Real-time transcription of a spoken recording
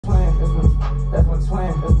That's my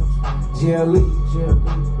twin. GLE,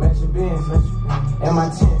 matching bins, and my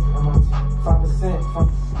 10,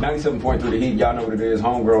 5%. 97.3 The Heat, y'all know what it is.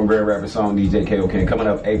 Homegrown Grand Rapids song, DJ KO. Coming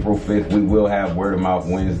up April 5th, we will have Word of Mouth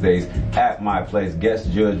Wednesdays at my place.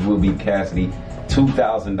 Guest judge will be Cassidy.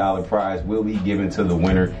 $2,000 prize will be given to the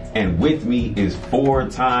winner. And with me is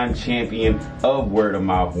 4-time champion of Word of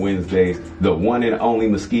Mouth Wednesdays, the one and only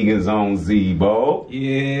Muskegon's own ZBO.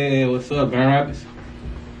 Yeah, what's up, Grand Rapids?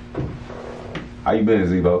 How you been,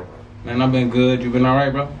 ZBO? Man, I've been good. You been all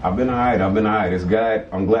right, bro? I've been all right. It's glad.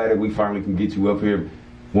 I'm glad that we finally can get you up here.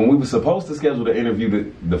 When we were supposed to schedule the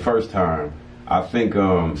interview the first time, I think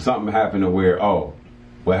something happened to where,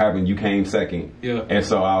 what happened? You came second. Yeah. And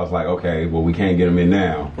so I was like, okay, well, we can't get him in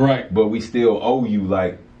now. Right. But we still owe you,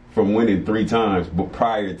 like, from winning 3 times, but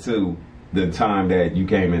prior to the time that you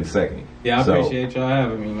came in second. Yeah, I appreciate y'all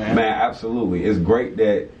having me, man. Man, absolutely. It's great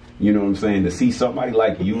that, you know what I'm saying, to see somebody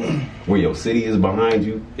like you, where your city is behind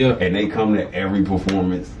you, and they come to every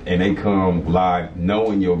performance, and they come live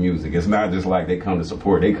knowing your music. It's not just like they come to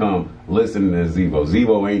support. They come listening to ZBO.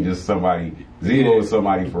 ZBO ain't just somebody. ZBO is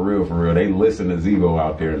somebody for real, for real. They listen to ZBO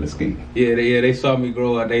out there in the ski. Yeah, they saw me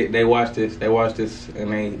grow up. They watched this,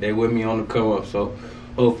 and they with me on the come up. So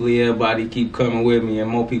hopefully everybody keep coming with me,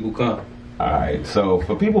 and more people come. All right. So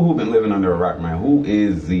for people who've been living under a rock, man, who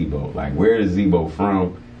is ZBO? Like, where is ZBO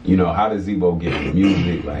from? You know, how does ZBO get into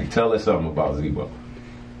music? Like, tell us something about ZBO.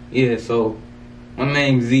 Yeah, so my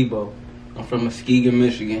name's ZBO. I'm from Muskegon,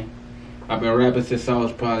 Michigan. I've been rapping since I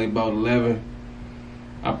was probably about 11.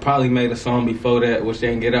 I probably made a song before that, which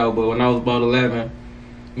didn't get out, but when I was about 11,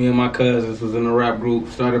 me and my cousins was in a rap group,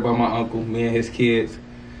 started by my uncle, me and his kids,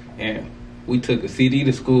 and we took a CD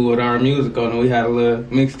to school with our music on, and we had a little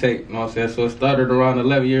mixtape, you know what I'm saying? So it started around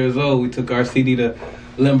 11 years old. We took our CD to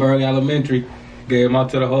Lindbergh Elementary, gave them out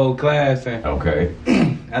to the whole class, and okay.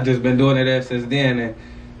 I just been doing it ever since then. And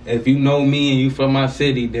if you know me and you from my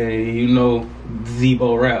city, then you know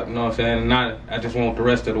ZBO rap, you know what I'm saying? And I just want the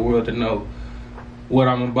rest of the world to know what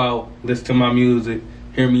I'm about. Listen to my music,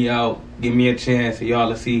 hear me out, give me a chance, and y'all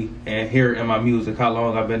to see and hear in my music how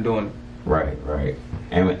long I've been doing it. Right.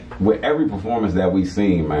 And with every performance that we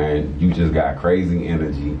seen, man, you just got crazy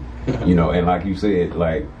energy, you know. And like you said,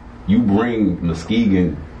 like, you bring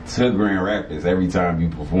Muskegon to Grand Rapids every time you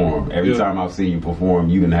perform. Every time I've seen you perform,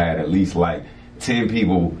 you done had at least like 10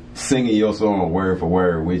 people singing your song word for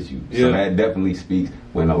word with you. So that definitely speaks,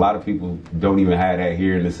 when a lot of people don't even have that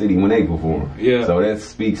here in the city when they perform. Yeah. So that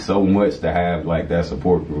speaks so much to have like that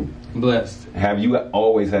support group. Blessed. Have you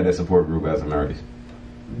always had that support group as an artist?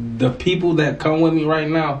 The people that come with me right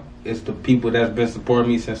now is the people that's been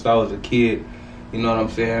supporting me since I was a kid. You know what I'm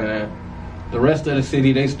saying? And the rest of the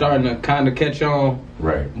city, they starting to kind of catch on.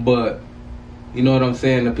 Right. But, you know what I'm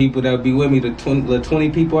saying? The people that be with me, the 20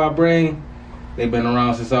 people I bring, they've been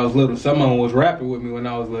around since I was little. Some of them was rapping with me when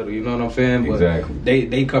I was little, you know what I'm saying? But exactly.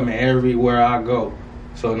 They coming everywhere I go.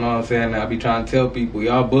 So, you know what I'm saying? I be trying to tell people,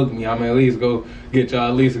 y'all book me, I'm at least go get y'all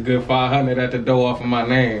at least a good 500 at the door off of my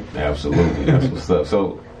name. Absolutely. That's what's up.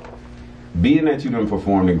 So, being that you done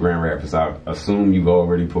performed in Grand Rapids, I assume you've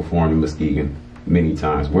already performed in Muskegon many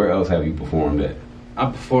times. Where else have you performed at? I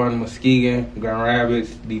performed in Muskegon, Grand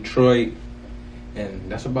Rapids, Detroit,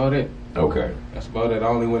 and that's about it. Okay. That's about it. I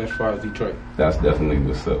only went as far as Detroit. That's definitely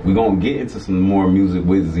what's up. We're going to get into some more music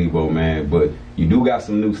with ZBO, man, but you do got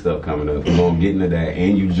some new stuff coming up. We're going to get into that,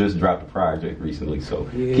 and you just dropped a project recently, so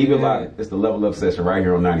keep it locked. It's the Level Up Session right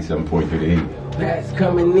here on 97.3 The Heat. Bats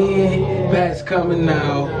coming in, bats coming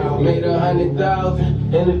out. Made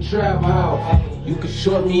 100,000 in the trap house. You can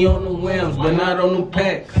short me on the whims, but not on the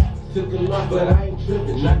packs. Took a lot, but I ain't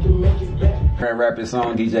tripping. I can make it back. Grand Rapids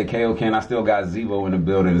song, DJ KO. I still got ZBO in the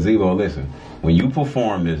building. ZBO, listen, when you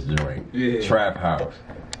perform this joint, Trap House,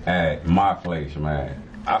 at my place, man,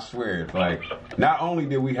 I swear, like, not only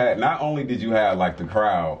did you have like the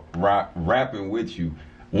crowd rapping with you,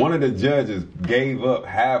 one of the judges gave up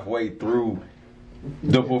halfway through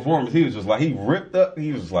the performance. He was just like, he ripped up.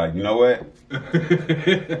 He was like, you know what?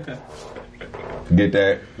 Get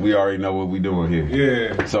that? We already know what we doing here.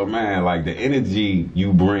 Yeah. So, man, like, the energy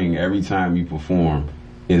you bring every time you perform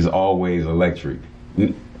is always electric.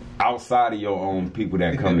 Outside of your own people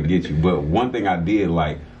that come to get you. But one thing I did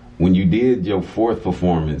like, when you did your 4th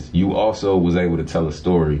performance, you also was able to tell a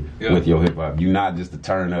story with your hip hop. You're not just a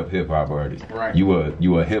turn up hip hop artist. Right.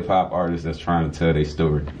 You a hip hop artist that's trying to tell their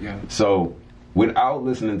story. Yeah. So, without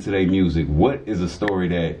listening to their music, what is a story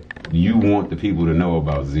that you want the people to know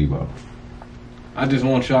about ZBO? I just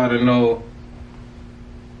want y'all to know,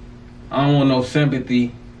 I don't want no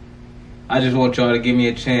sympathy. I just want y'all to give me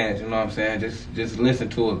a chance, you know what I'm saying? Just listen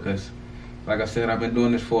to it, because like I said, I've been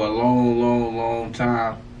doing this for a long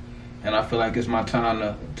time, and I feel like it's my time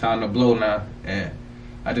to blow now. And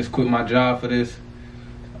I just quit my job for this.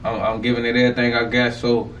 I'm giving it everything I got.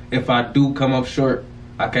 So if I do come up short,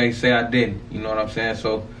 I can't say I didn't. You know what I'm saying?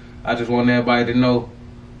 So I just want everybody to know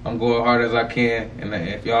I'm going hard as I can, and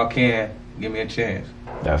if y'all can, give me a chance.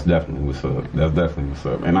 That's definitely what's up. That's definitely what's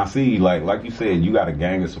up. And I see, like you said, you got a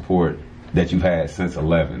gang of support that you've had since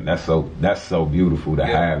 11. That's so beautiful to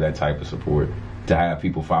have that type of support, to have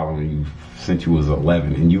people following you since you was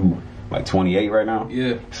 11, and you like 28 right now.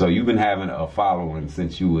 Yeah. So you've been having a following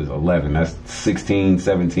since you was 11. That's 16,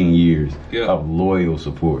 17 years of loyal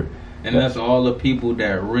support. And that's all the people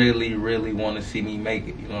that really want to see me make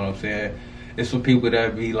it. You know what I'm saying? It's some people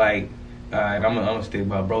that be like, all right, I'm gonna stick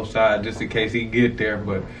by bro's side just in case he get there.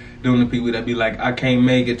 But them the people that be like, I can't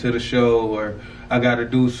make it to the show, or I gotta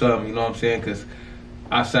do something. You know what I'm saying? Because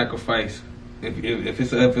I sacrifice. If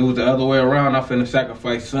it was the other way around, I'm finna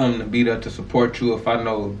sacrifice something to be there to support you if I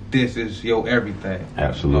know this is your everything.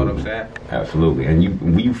 Absolutely. You know what I'm saying? Absolutely.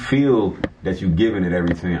 And you feel that you're giving it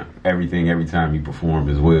everything every time you perform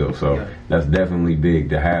as well. So that's definitely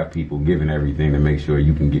big to have people giving everything to make sure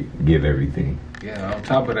you can give everything. Yeah, on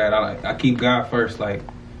top of that, I keep God first. Like,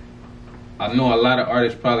 I know a lot of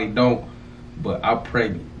artists probably don't, but I pray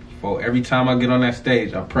before every time I get on that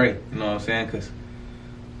stage. I pray, you know what I'm saying? Because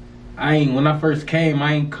when I first came,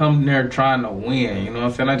 I ain't come there trying to win, you know what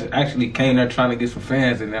I'm saying? I just actually came there trying to get some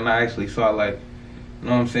fans, and then I actually saw, like, you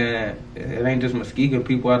know what I'm saying? It ain't just Muskegon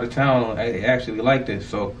people out of town. They actually like this.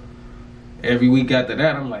 So every week after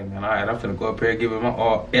that, I'm like, man, all right, I'm finna go up here and give it my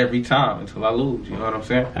all every time until I lose. You know what I'm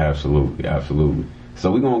saying? Absolutely, absolutely. So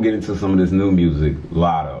we're gonna get into some of this new music,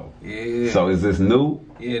 Lotto. Yeah. So is this new?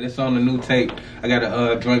 Yeah, this on the new tape. I got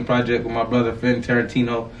a joint project with my brother Finn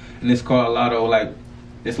Tarantino, and it's called Lotto. Like,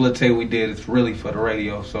 this little tape we did, it's really for the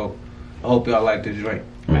radio. So I hope y'all like this joint.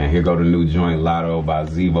 Man, here go the new joint, Lotto by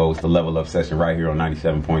ZBO. It's the Level Up session right here on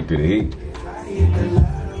 97.3 The Heat.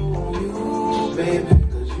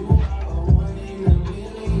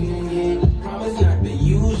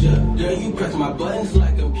 Girl, you press my buttons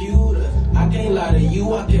like computers. I can't lie to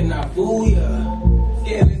you, I cannot fool ya.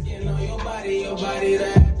 Skin on your body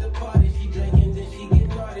that at the party. She drinking, then she get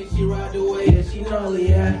naughty. She ride the way, yeah, she gnarly,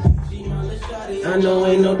 yeah. She my little shawty, I know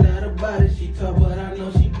ain't no doubt about it. She tough, but I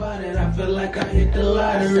know she bought it. I feel like I hit the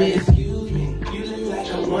lottery. Excuse me, you look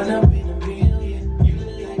like I'm one up in a million. You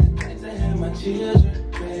look like the type to have my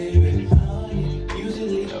children, baby.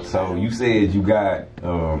 So you said you got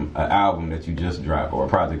an album that you just dropped, or a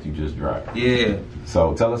project you just dropped. Yeah.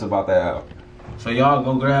 So tell us about that album. So y'all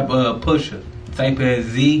go grab Pusha. Type in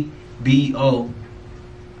ZBO.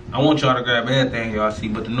 I want y'all to grab everything y'all see,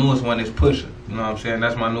 but the newest one is Pusha. You know what I'm saying?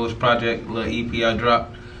 That's my newest project, little EP I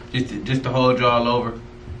dropped, just to hold y'all over.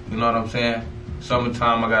 You know what I'm saying?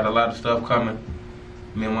 Summertime, I got a lot of stuff coming.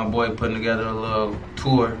 Me and my boy putting together a little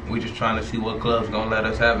tour. We just trying to see what clubs gonna let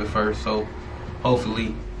us have it first. So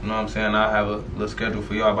hopefully, you know what I'm saying, I'll have a little schedule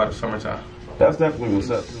for y'all by the summertime. That's definitely what's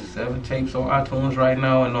up. 7 tapes on iTunes right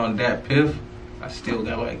now, and on that Piff, I still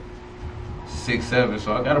got like 6, 7.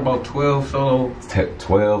 So I got about 12 solo.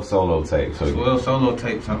 12 solo tapes. So 12 solo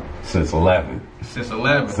tapes, huh? Since 11. Since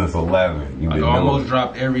 11. Since 11. I almost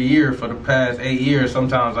dropped every year for the past 8 years.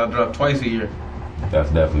 Sometimes I drop twice a year. That's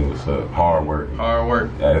definitely what's up. Hard work. Hard work.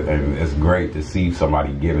 And it's great to see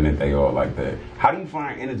somebody giving it they all like that. How do you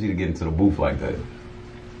find energy to get into the booth like that?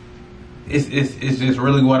 It's just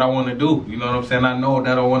really what I want to do. You know what I'm saying? I know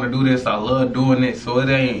that I want to do this. I love doing it. So it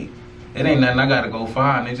ain't nothing I got to go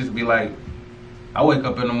find. It just be like, I wake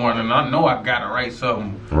up in the morning and I know I got to write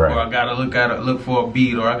something. Right. Or I got to look for a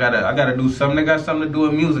beat. Or I got to do something that got something to do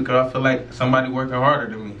with music. Or I feel like somebody working harder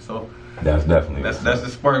than me. So that's definitely that's the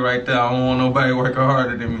spark right there. I don't want nobody working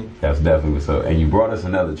harder than me. That's definitely what's up. And you brought us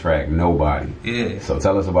another track, Nobody. Yeah. So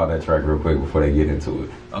tell us about that track real quick before they get into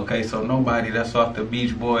it. Okay, so Nobody, that's off the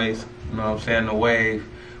Beach Boys, you know what I'm saying, The Wave,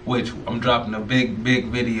 which I'm dropping a big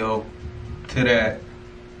video to that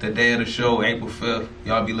the day of the show, April 5th.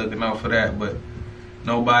 Y'all be looking out for that. But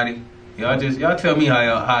Nobody, y'all tell me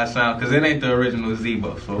how it sound, because it ain't the original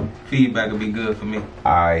ZBO, so feedback will be good for me.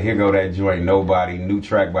 Alright, here go that joint, Nobody, new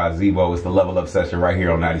track by ZBO. It's the Level Up session right here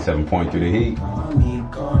on 97.3 The Heat. Call me,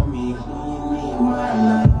 call me,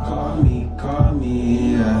 call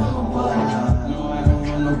me, yeah. No, I don't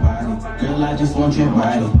want nobody, girl, I just want your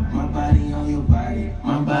body. My body on your body,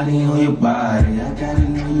 my body on your body. I got it,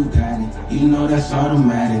 know you got it, you know that's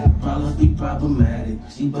automatic. Problems be problematic,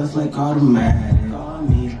 she bust like automatic. Call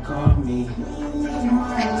me, call me,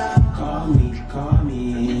 call me, call me,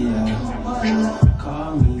 yeah.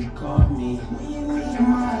 Call me, call me,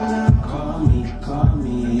 call me, call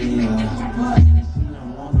me, yeah.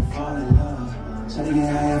 Try to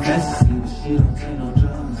get high in fantasy, but she don't take no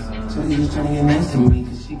drugs. Shorty just tryna get next to me,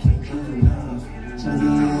 cause she can't get enough. Try to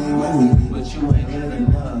get in with me, but you ain't good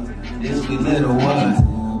enough. Is we lit or what?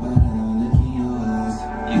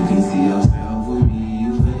 You can see yourself with me,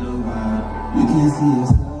 you feel the vibe. You can see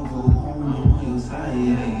yourself alone, I'm on your side.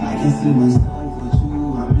 I can see myself with you,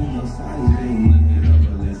 I'm in your side. Look it up,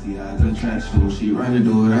 Balenciaga track shoes, she running,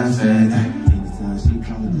 do what I said. Anytime she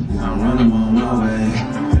calling me, I'm running on my way.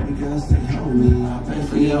 Baby girl, stay home me, I'll pay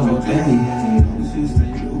for your whole day. Long you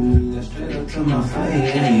stay with me, that's straight up to my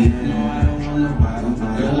face. No, I don't want nobody,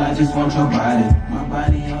 girl, I just want your body. My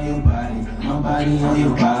body on your body, my body on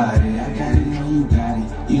your body. I got it, know you got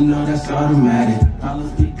it. You know that's automatic. All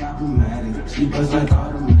of speak problematic. She buzz like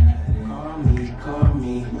automatic. Call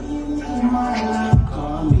me. When you need my love,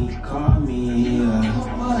 call me, yeah.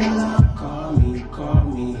 Call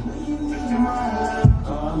me. When you need my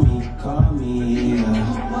love, call me, yeah.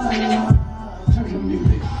 Turn the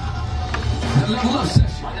music. The Level Up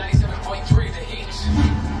Session on 97.3 The Heat.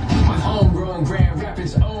 My homegrown Grand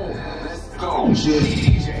Rapids own. Let's go.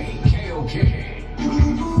 DJ KOK.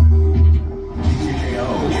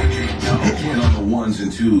 Hit on the ones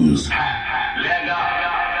and twos.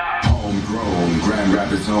 Homegrown, Grand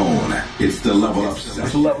Rapids own. It's the Level Up Session.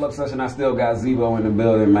 It's the Level Up Session. I still got ZBO in the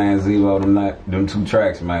building, man. ZBO, them two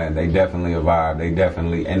tracks, man, they definitely a vibe. They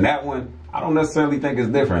definitely, and that one, I don't necessarily think it's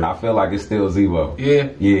different. I feel like it's still ZBO.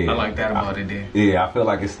 Yeah. I like that about it then. Yeah, I feel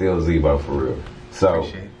like it's still ZBO for real. So,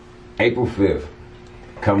 April 5th,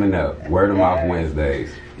 coming up, Word of Mouth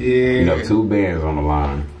Wednesdays. Yeah. You know, 2 bands on the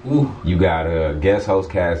line. Ooh. You got guest host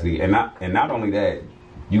Cassidy, and not only that,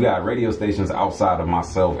 you got radio stations outside of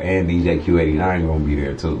myself and DJ Q89 gonna be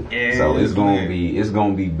there too. Yeah, so it's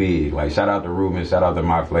gonna be big. Like, shout out to Ruben, shout out to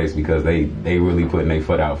My Place, because they really putting their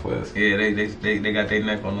foot out for us. Yeah, they got their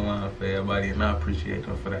neck on the line for everybody, and I appreciate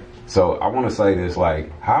them for that. So I want to say this: like,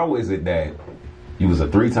 how is it that you was a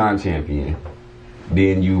 3-time champion,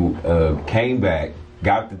 then you came back,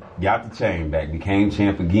 got the chain back, became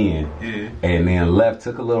champ again, and then left,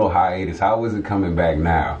 took a little hiatus? How is it coming back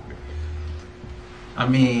now? I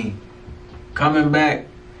mean, coming back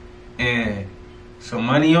and some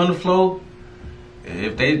money on the floor.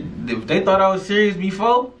 If they thought I was serious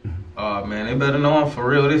before, oh man, they better know I'm for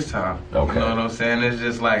real this time. Okay. You know what I'm saying? It's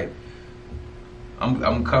just like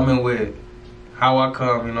I'm coming with how I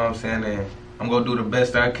come. You know what I'm saying? And I'm gonna do the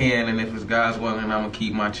best I can. And if it's God's willing, I'm gonna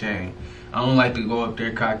keep my chain. I don't like to go up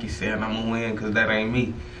there cocky saying I'm gonna win, because that ain't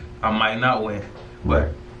me. I might not win,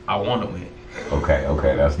 but I want to win. Okay,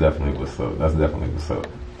 that's definitely what's up.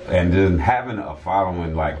 And then having a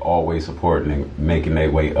following, like, always supporting and making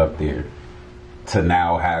their way up there, to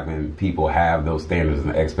now having people have those standards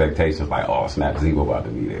and expectations, like, oh snap, ZBO about to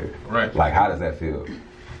be there. Right. Like, how does that feel?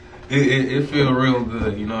 It feel real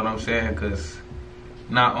good, you know what I'm saying? Because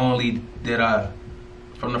not only did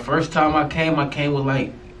from the first time I came with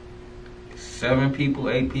like 7 people,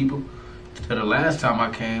 8 people. To the last time I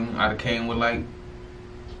came with like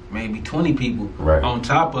maybe 20 people, right, on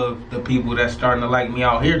top of the people that's starting to like me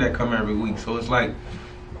out here that come every week. So it's like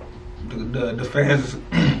the fans,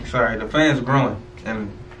 the fans growing,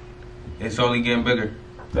 and it's only getting bigger.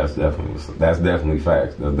 That's definitely facts. That's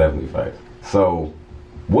definitely facts. So,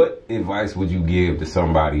 what advice would you give to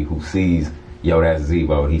somebody who sees, yo, that's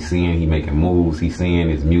ZBO, he making moves, he's seeing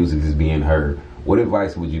his music is being heard? What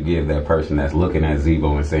advice would you give that person that's looking at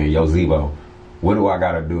ZBO and saying, yo, ZBO, what do I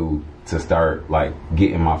gotta do to start, like,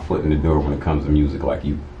 getting my foot in the door when it comes to music like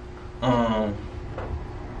you?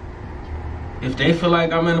 If they feel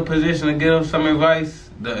like I'm in a position to give them some advice,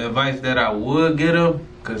 the advice that I would give them,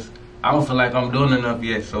 because I don't feel like I'm doing enough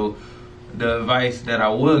yet, so the advice that I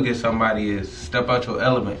would give somebody is step out your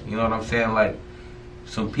element. You know what I'm saying? Like,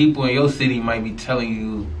 some people in your city might be telling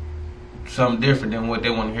you something different than what they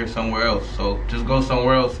want to hear somewhere else. So just go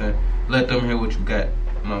somewhere else and let them hear what you got.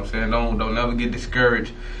 You know what I'm saying? Don't never get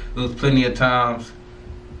discouraged. There was plenty of times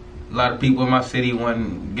a lot of people in my city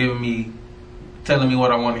wasn't telling me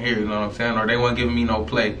what I want to hear, you know what I'm saying? Or they weren't giving me no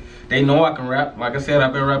play. They know I can rap. Like I said,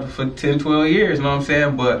 I've been rapping for 10, 12 years, you know what I'm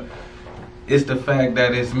saying? But it's the fact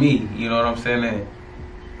that it's me, you know what I'm saying? And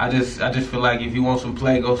I just feel like if you want some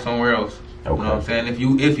play, go somewhere else. Okay. You know what I'm saying? If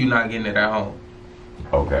you're not getting it at home.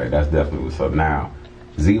 Okay, that's definitely what's up. Now,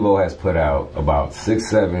 ZBO has put out about 6,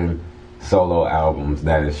 7 solo albums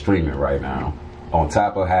that is streaming right now, on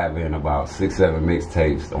top of having about 6, 7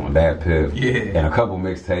 mixtapes on that Piff, and a couple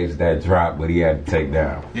mixtapes that dropped but he had to take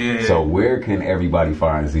down. Yeah. So where can everybody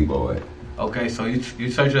find ZBO at? Okay, so you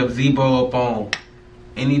search up ZBO up on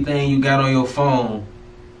anything you got on your phone,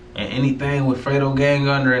 and anything with Fredo Gang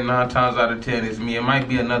under it, 9 times out of 10 is me. It might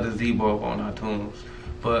be another ZBO on iTunes,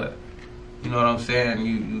 but You know what I'm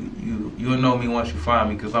saying? You'll know me once you find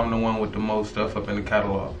me, because I'm the one with the most stuff up in the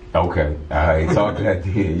catalog. Okay. All right. Talk that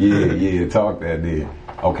then. Yeah. Talk that then.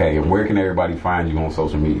 Okay. And where can everybody find you on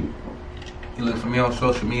social media? You look for me on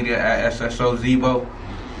social media at SSO ZBO.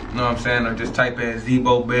 You know what I'm saying? Or just type in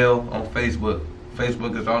ZBO Bell on Facebook.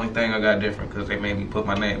 Facebook is the only thing I got different because they made me put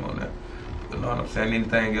my name on there. You know what I'm saying?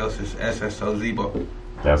 Anything else is SSO ZBO.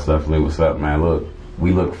 That's definitely what's up, man. Look,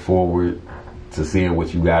 we look forward to seeing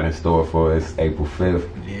what you got in store for us April 5th.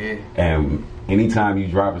 Yeah. And anytime you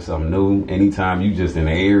dropping something new, anytime you just in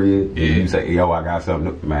the area, and you say, yo, I got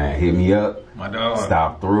something new, man, hit me up. My dog.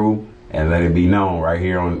 Stop through and let it be known right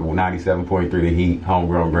here on 97.3 The Heat,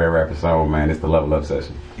 Homegrown Grand Rapids Zone, man. It's the Level Up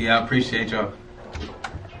Session. Yeah, I appreciate y'all.